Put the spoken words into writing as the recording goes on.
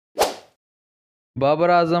Babar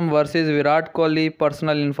Azam versus Virat Kohli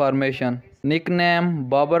personal information. Nickname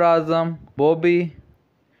Babar Azam Bobby,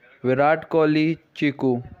 Virat Kohli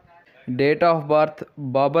Chiku. Date of birth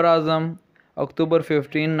Babar Azam October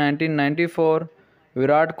 15, 1994.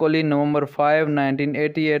 Virat Kohli November 5,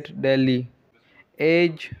 1988 Delhi.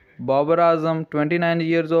 Age Babar Azam 29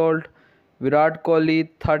 years old. Virat Kohli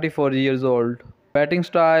 34 years old. Batting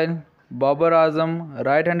style Babar Azam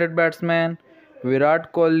right-handed batsman.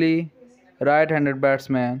 Virat Kohli right-handed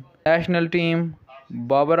batsman. National team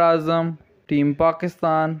Babar Azam Team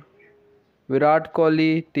Pakistan. Virat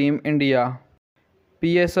Kohli Team India.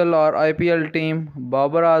 PSL or IPL team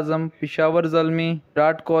Babar Azam Peshawar Zalmi,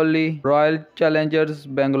 Virat Kohli Royal Challengers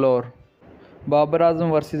Bangalore. Babar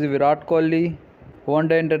Azam versus Virat Kohli One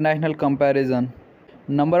Day International Comparison.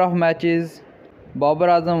 Number of matches Babar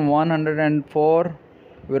Azam 104,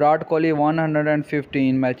 Virat Kohli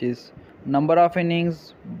 115 matches. Number of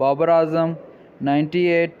innings Babar Azam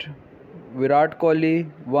 98, Virat Kohli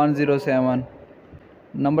 107.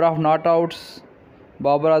 Number of not outs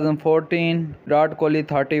Babar Azam 14, Virat Kohli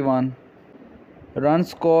 31. Run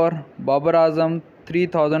score Babar Azam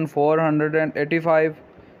 3485,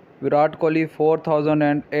 Virat Kohli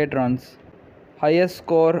 4008 runs. Highest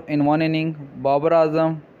score in one inning Babar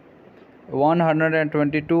Azam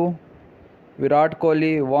 122, Virat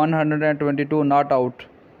Kohli 122 not out.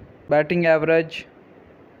 Batting average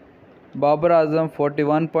Babar Azam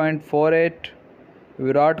 41.48,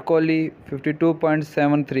 Virat Kohli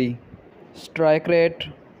 52.73. Strike rate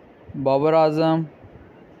Babar Azam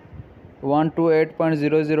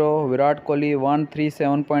 128.00, Virat Kohli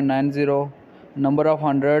 137.90. Number of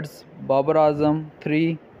hundreds Babar Azam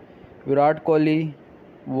 3, Virat Kohli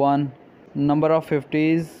 1. Number of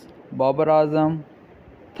 50s Babar Azam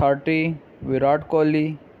 30, Virat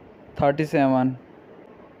Kohli 37.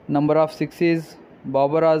 Number of sixes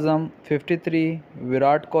Babar Azam 53,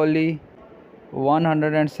 Virat Kohli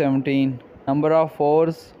 117. Number of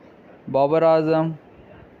fours Babar Azam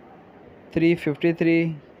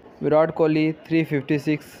 353, Virat Kohli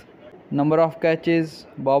 356. Number of catches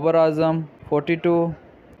Babar Azam 42,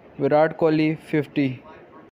 Virat Kohli 50.